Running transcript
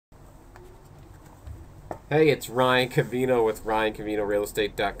Hey, it's Ryan Cavino with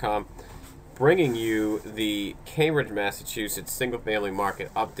RyanCavinoRealEstate.com, bringing you the Cambridge, Massachusetts single-family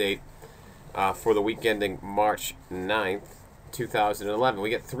market update for the week ending March 9th, 2011. We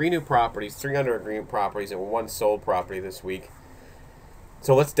get 3 new properties, 3 under agreement properties, and 1 sold property this week.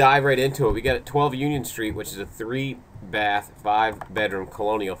 So let's dive right into it. We got at 12 Union Street, which is a 3-bath, 5-bedroom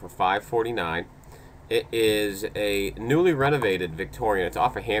colonial for $549. It is a newly renovated Victorian. It's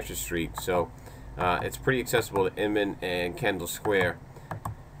off of Hampshire Street, so it's pretty accessible to Inman and Kendall Square.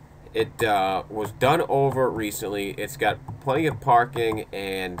 It was done over recently. It's got plenty of parking,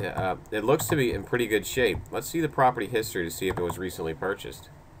 and it looks to be in pretty good shape. Let's see the property history to see if it was recently purchased.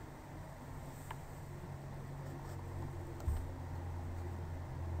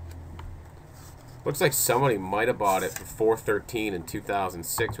 Looks like somebody might have bought it for $413 in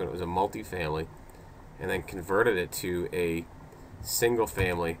 2006 when it was a multifamily, and then converted it to a single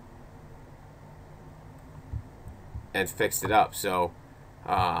family and fixed it up. So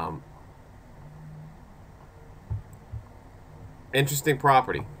interesting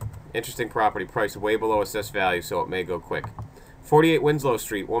property priced way below assessed value, so it may go quick. 48 Winslow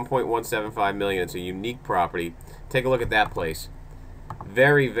Street, $1.175 million. It's a unique property. Take a look at that place.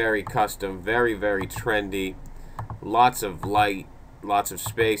 Very custom, very trendy, lots of light, lots of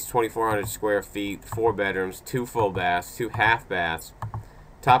space, 2,400 square feet, 4 bedrooms, 2 full baths, 2 half baths.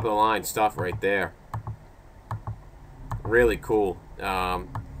 Top of the line stuff right there. Really cool.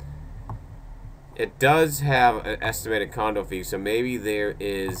 It does have an estimated condo fee, so maybe there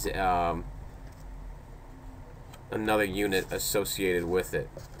is another unit associated with it.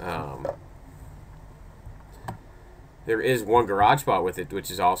 There is 1 garage spot with it, which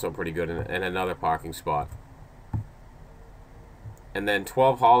is also pretty good, and another parking spot. And then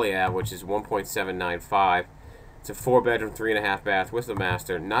 12 Holly Ave, which is 1.795. It's a 4-bedroom, 3.5 bath with a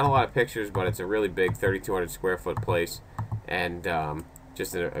master. Not a lot of pictures, but it's a really big 3,200 square foot place, and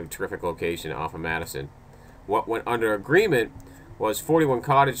just a terrific location off of Madison. What went under agreement was 41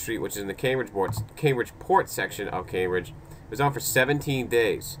 Cottage Street, which is in the Cambridge Port section of Cambridge. It was on for 17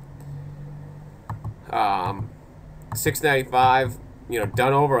 days. $695,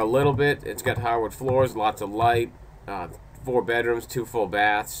 done over a little bit. It's got hardwood floors, lots of light, 4 bedrooms, 2 full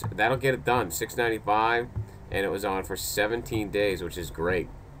baths. That'll get it done. $695, and it was on for 17 days, which is great.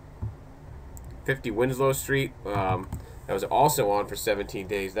 50 Winslow Street, that was also on for 17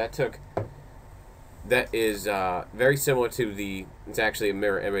 days. That is very similar to it's actually a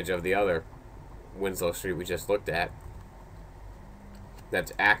mirror image of the other Winslow Street we just looked at.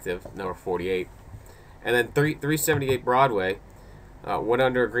 That's active, number 48. And then 378 Broadway, went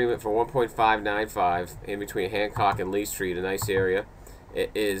under agreement for $1.595 in between Hancock and Lee Street, a nice area.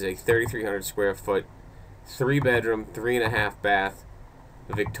 It is a 3,300 square foot, 3-bedroom, 3.5 bath,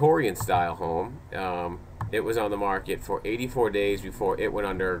 Victorian style home. It was on the market for 84 days before it went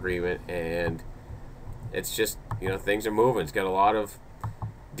under agreement, and it's just, things are moving. It's got a lot of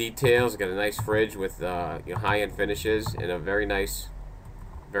details. It's got a nice fridge with high-end finishes and a very nice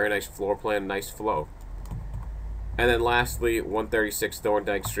floor plan, nice flow. And then lastly, 136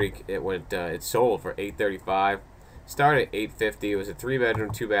 Thorndike Street. It sold for $835. Started at $850. It was a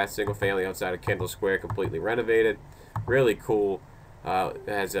 3-bedroom, 2-bath, single family outside of Kendall Square, completely renovated. Really cool. It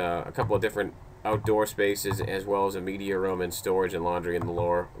has a couple of different outdoor spaces, as well as a media room and storage and laundry in the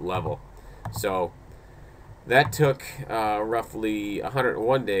lower level. So that took roughly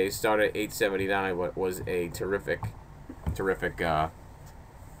 101 days. Started at $879. What was a terrific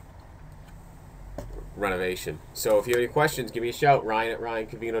renovation. So if you have any questions, give me a shout. Ryan at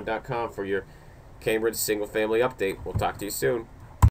RyanCavino.com for your Cambridge single family update. We'll talk to you soon.